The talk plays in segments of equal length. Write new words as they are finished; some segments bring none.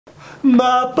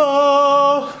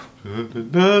MAPA.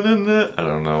 I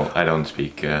don't know. I don't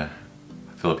speak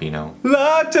Filipino.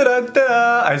 La ta da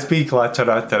da. I speak la ta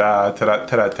da da da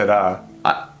da da da.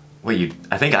 Wait,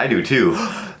 I think I do too.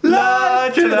 La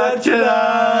ta da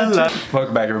da.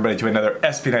 Welcome back, everybody, to another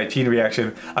SB19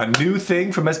 reaction. A new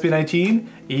thing from SB19.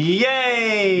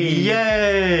 Yay!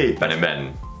 Yay! Ben and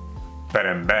Ben. Ben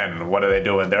and Ben. What are they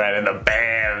doing? They're adding a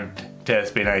band to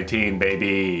SB19,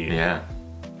 baby. Yeah.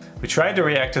 We tried to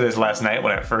react to this last night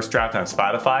when it first dropped on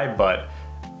Spotify, but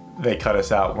they cut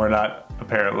us out. We're not,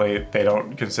 apparently, they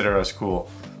don't consider us cool.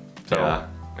 So, yeah,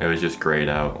 it was just grayed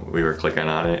out. We were clicking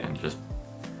on it and just...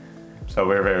 So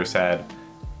we're very sad.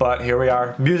 But here we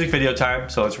are, music video time,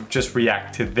 so let's just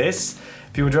react to this.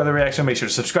 If you enjoy the reaction, make sure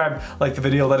to subscribe, like the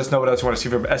video, let us know what else you want to see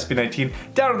from SB19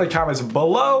 down in the comments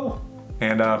below.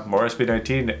 And more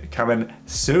SB19 coming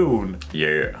soon.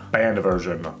 Yeah. Band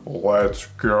version. Let's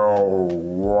go.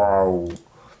 Wow.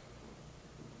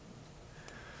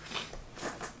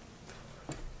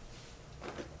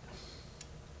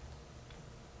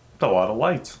 That's a lot of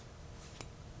lights.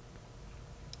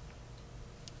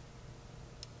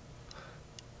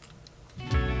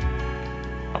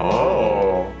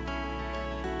 Oh.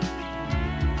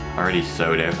 Already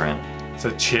so different. It's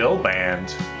a chill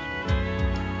band.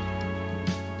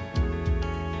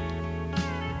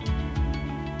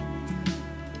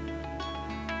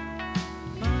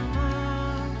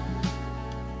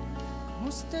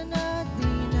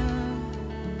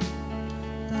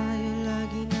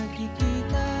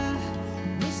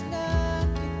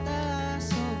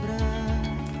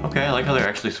 Okay, I like how they're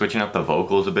actually switching up the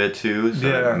vocals a bit too, so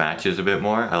Yeah. it matches a bit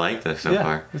more. I like this so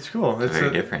far. It's cool. It's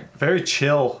very different. Very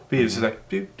chill beat. It's like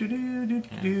doo, doo, doo, doo,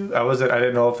 doo. I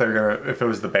didn't know if they're gonna, if it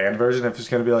was the band version, if it's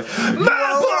gonna be like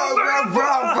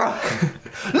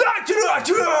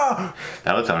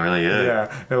That would sound really good.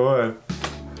 Yeah, it would.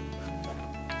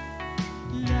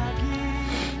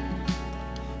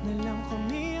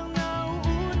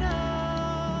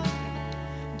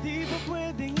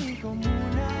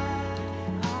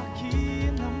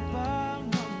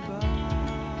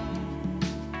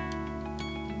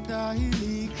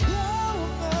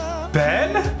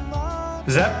 Ben?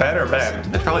 Is that Ben or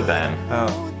Ben? It's probably Ben.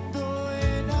 Oh.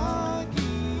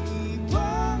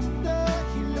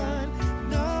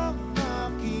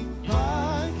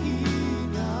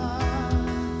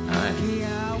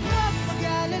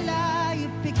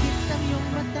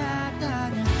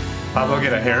 Pablo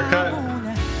get a haircut?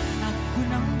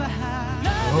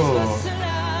 Oh.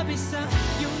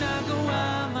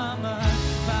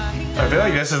 I feel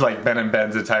like this is like Ben and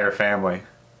Ben's entire family.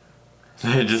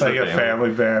 Just It's like a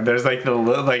family band. There's like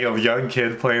a young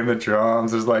kid playing the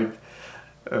drums. There's like,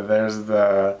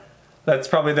 that's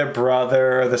probably their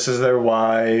brother. This is their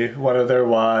wife, one of their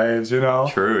wives, you know?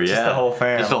 True, yeah. Just the whole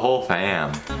fam. Just the whole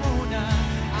fam.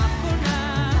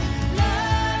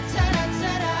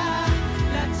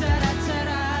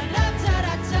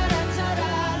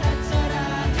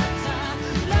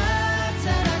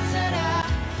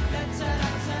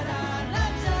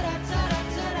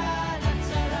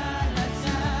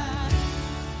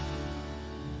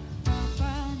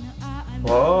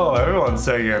 Whoa, everyone's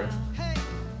singing.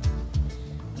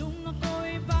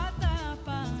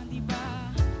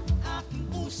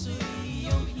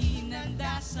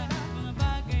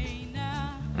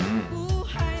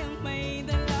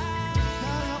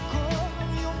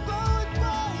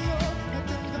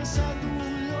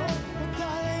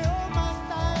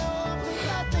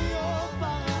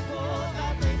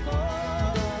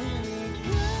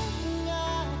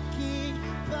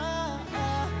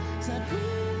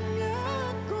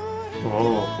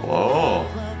 Whoa. Whoa.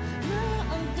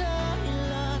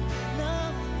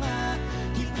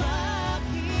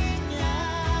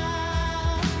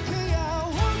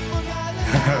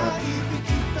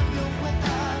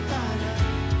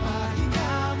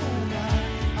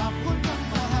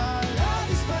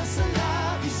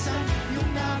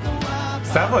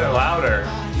 It's definitely louder.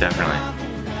 Definitely.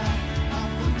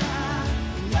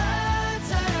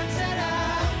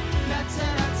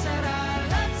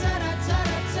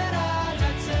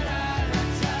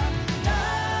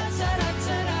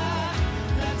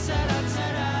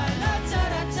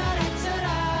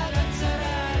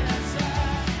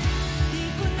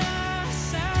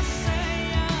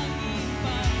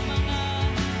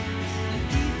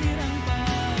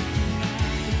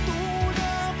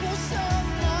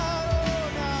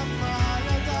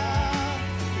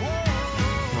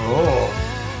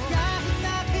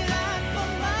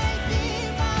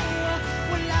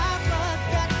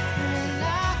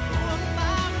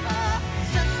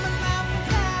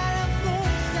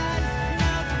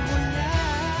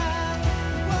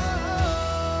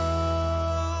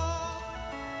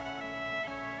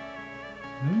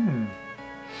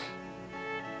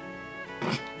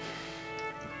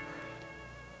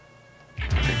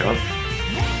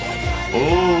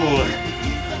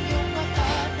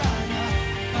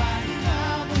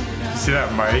 See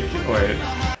that mic? Wait.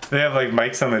 They have like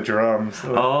mics on the drums.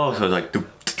 Oh, so it's like doop,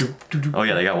 doop, doop, doop. Oh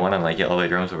yeah, they got one on like all the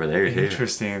drums over there too.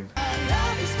 Interesting.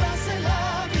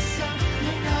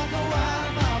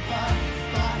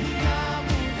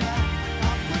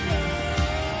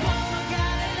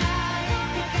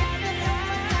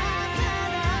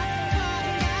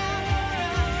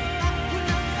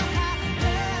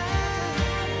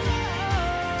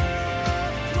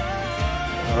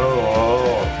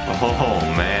 Oh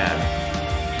man.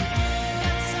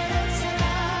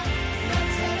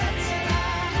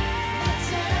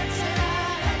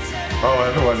 Oh,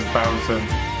 everyone's bouncing.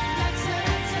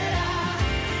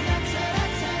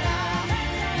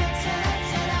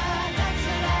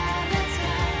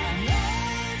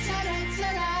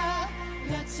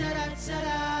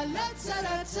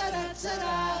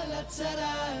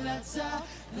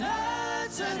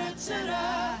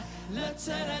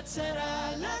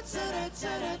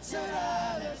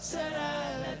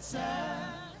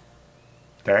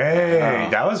 Dang,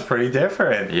 that was pretty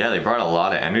different. Yeah, they brought a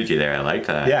lot of energy there. I like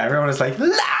that. Yeah, everyone was like, la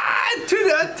ta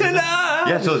da ta da.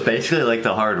 Yeah, so it's basically like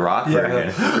the hard rock version.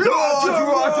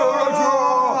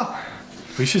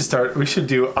 We should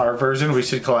do our version. We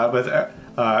should collab with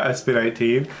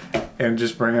SB19 and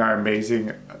just bring our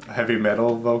amazing heavy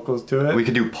metal vocals to it. We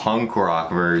could do punk rock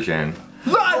version.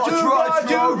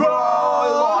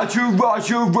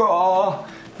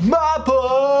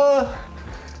 MAPA.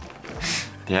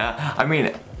 Yeah, I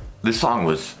mean, this song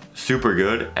was super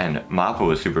good and MAPA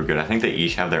was super good. I think they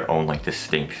each have their own like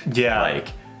distinct, like,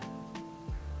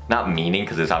 not meaning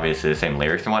because it's obviously the same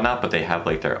lyrics and whatnot, but they have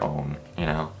like their own, you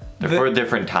know, they're for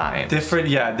different times. Different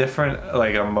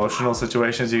like emotional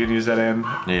situations you can use that in.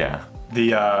 Yeah.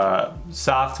 The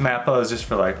soft MAPA is just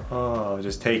for like, oh,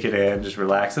 just take it in, just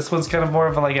relax. This one's kind of more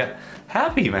of like a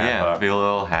happy MAPA. Yeah, feel a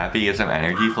little happy, get some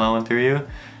energy flowing through you.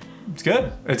 It's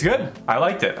good. It's good. I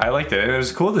liked it. And it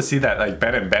was cool to see that like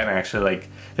Ben and Ben actually like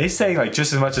they sang like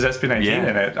just as much as SB19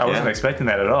 in it. I wasn't expecting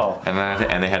that at all.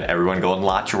 And they had everyone going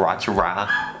la cha ra cha ra.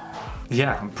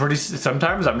 Yeah,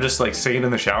 sometimes I'm just like singing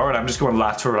in the shower and I'm just going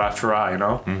la cha ra, you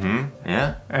know? Mm-hmm.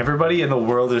 Yeah. Everybody in the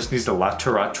world just needs to la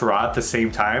cha ra at the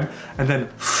same time and then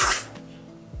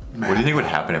what do you think would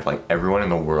happen if like everyone in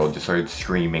the world just started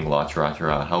screaming la cha ra cha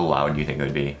ra? How loud do you think it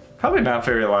would be? Probably not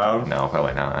very loud. No,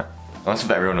 probably not. Unless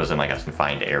if everyone was in like a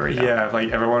confined area. Yeah, like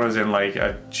everyone was in like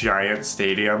a giant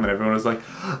stadium and everyone was like,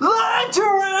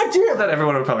 then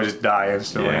everyone would probably just die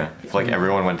instantly. Yeah. If like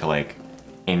everyone went to like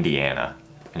Indiana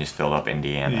and just filled up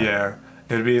Indiana. Yeah.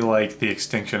 It'd be like the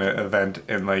extinction event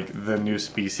in like the new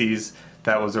species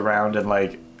that was around in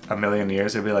like a million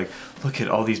years. It'd be like, look at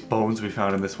all these bones we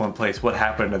found in this one place. What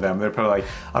happened to them? They're probably like,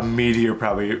 a meteor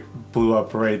probably blew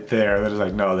up right there. They're just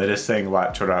like, no, they just sang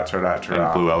la cha ra cha ra cha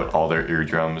ra. And blew out all their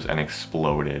eardrums and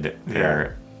exploded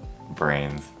their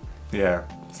brains. Yeah,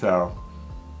 so,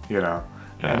 you know.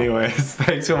 Yeah. Anyways,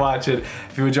 thanks for watching.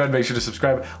 If you enjoyed, make sure to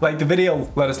subscribe, like the video,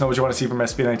 let us know what you want to see from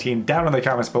SB19 down in the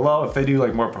comments below. If they do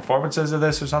like more performances of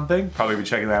this or something, probably be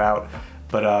checking that out.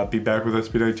 But be back with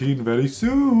SB19 very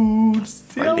soon.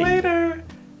 See you later.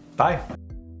 Bye.